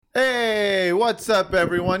what's up,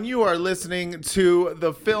 everyone? You are listening to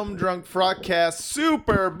the Film Drunk Frogcast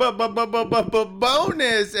Super bonus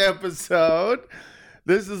episode.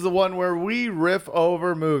 This is the one where we riff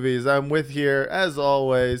over movies. I'm with here, as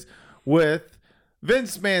always, with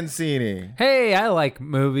Vince Mancini. Hey, I like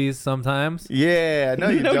movies sometimes. Yeah, no,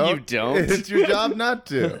 you No, don't. you don't. It's your job not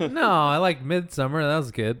to. No, I like Midsummer. That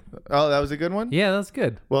was good. Oh, that was a good one? Yeah, that's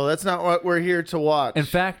good. Well, that's not what we're here to watch. In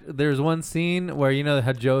fact, there's one scene where you know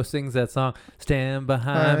how Joe sings that song, "Stand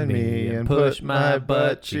behind me and push my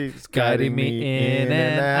butt cheeks, guiding me in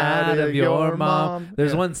and out of your mom."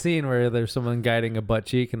 There's one scene where there's someone guiding a butt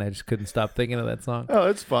cheek, and I just couldn't stop thinking of that song. Oh,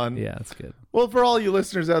 it's fun. Yeah, it's good. Well, for all you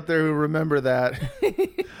listeners out there who remember that,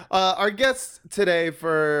 our guests today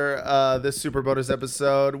for this super bonus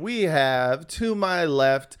episode, we have to my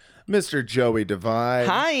left, Mr. Joey Devine.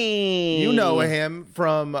 Hi. You know him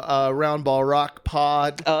from Round Ball Rock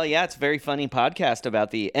Pod. Oh, yeah, it's a very funny podcast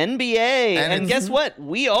about the NBA. And guess what?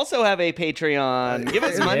 We also have a Patreon. Give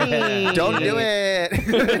us money. Yeah. Don't do it.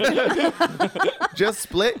 Just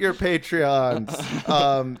split your Patreons.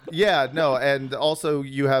 And also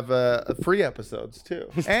you have free episodes too.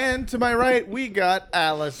 And to my right, we got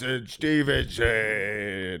Allison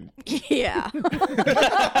Stevenson. Yeah,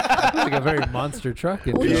 Like a very monster truck.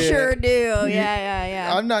 we Yeah. sure do.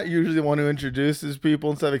 Yeah. I'm not usually the one who introduces people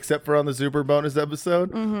and stuff, except for on the super bonus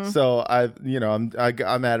episode. So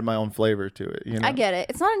I'm adding my own flavor to it. You know, I get it.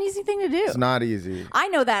 It's not an easy thing to do. it's not easy. I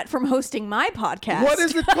know that from hosting my podcast. What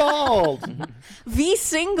is it called? V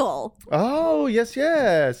Single? Oh, yes.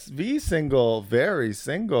 V single, very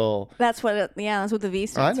single. That's what. That's what the V I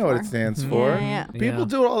stands know for. what it stands for. Yeah. People Yeah.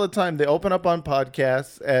 do it all the time. They open up on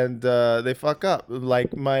podcasts and they fuck up.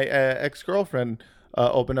 Like my ex-girlfriend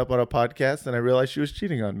opened up on a podcast and I realized she was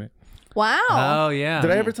cheating on me. Wow. Oh yeah.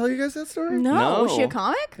 Did I ever tell you guys that story? No. No. Was she a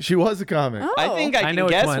comic? She was a comic. Oh. I think I I can know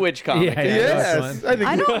which guess one. which comic Yeah, it yeah. is. Yes, I think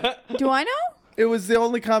I don't. Do I know? it was the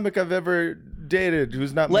only comic I've ever dated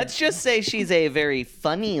who's not. Let's just say she's a very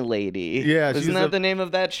funny lady. Yeah, she's Isn't that the name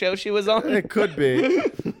of that show she was on? It could be.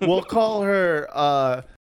 We'll call her.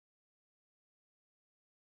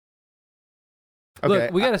 Okay.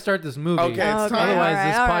 Look, we got to start this movie. Okay, it's time. Otherwise,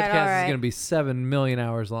 this All podcast right. is going to be 7 million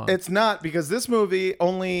hours long. It's not, because this movie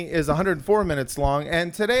only is 104 minutes long,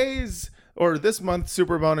 and this month's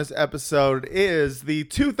super bonus episode is the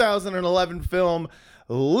 2011 film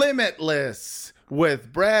Limitless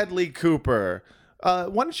with Bradley Cooper. Why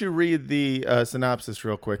don't you read the synopsis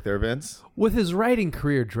real quick there, Vince? With his writing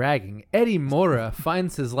career dragging, Eddie Mora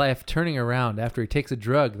finds his life turning around after he takes a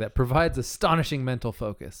drug that provides astonishing mental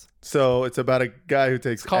focus. So it's about a guy who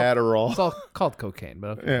takes Adderall. It's all called cocaine,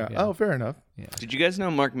 but okay. Yeah. Oh, fair enough. Did you guys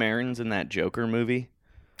know Mark Maron's in that Joker movie?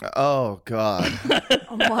 Oh, God.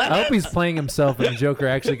 I hope he's playing himself and the Joker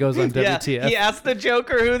actually goes on WTF. Yeah, he asked the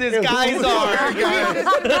Joker who these guys are.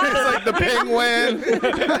 It's like the penguin.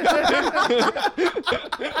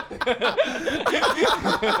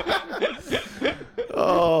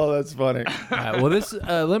 Oh, that's funny. All right, well, this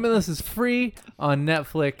Limitless is free on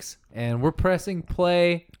Netflix, and we're pressing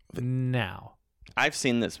play now. I've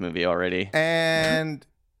seen this movie already. And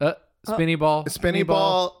Spinny ball. Spinny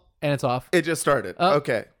Ball. And it's off. It just started. Oh.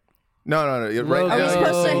 Okay. No. You're right Logo. Are we now.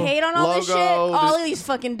 supposed to hate on all this shit? Logo, All of these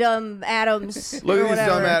fucking dumb atoms. Look or at these whatever.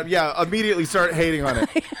 dumb ads. Yeah, immediately start hating on it.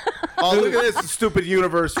 Oh, look at this stupid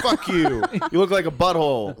universe. Fuck you. You look like a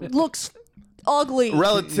butthole. Looks ugly.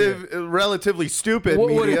 Relatively stupid What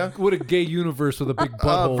media. a gay universe with a big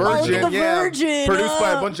butthole. Virgin, Oh, the yeah. Virgin, Produced by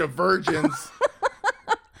a oh. bunch of virgins.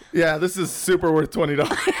 Yeah, this is super worth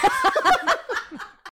 $20.